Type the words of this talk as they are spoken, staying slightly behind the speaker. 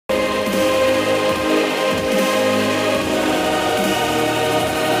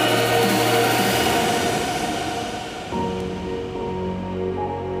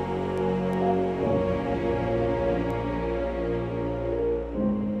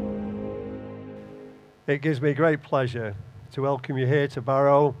It gives me great pleasure to welcome you here to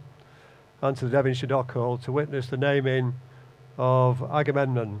Barrow and to the Devonshire Dock Hall to witness the naming of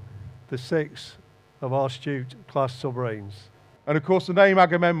Agamemnon, the sixth of our Astute class submarines. And of course, the name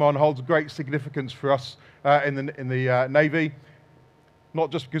Agamemnon holds great significance for us in the Navy, not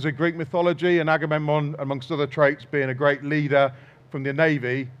just because of Greek mythology and Agamemnon, amongst other traits, being a great leader from the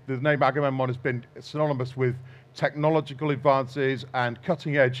Navy. The name Agamemnon has been synonymous with technological advances and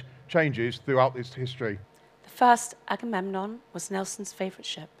cutting-edge changes throughout its history. The first Agamemnon was Nelson's favourite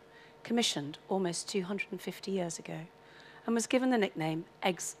ship, commissioned almost 250 years ago, and was given the nickname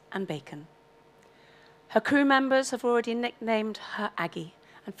Eggs and Bacon. Her crew members have already nicknamed her Aggie,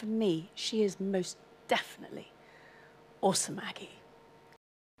 and for me, she is most definitely Awesome Aggie.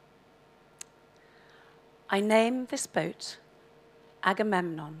 I name this boat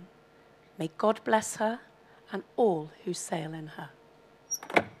Agamemnon. May God bless her and all who sail in her.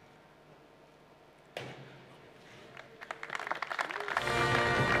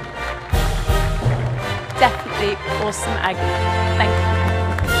 Definitely Awesome Aggie. Thank you.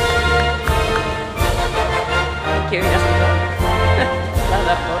 Thank you. Yes, love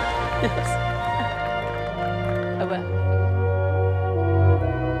that book.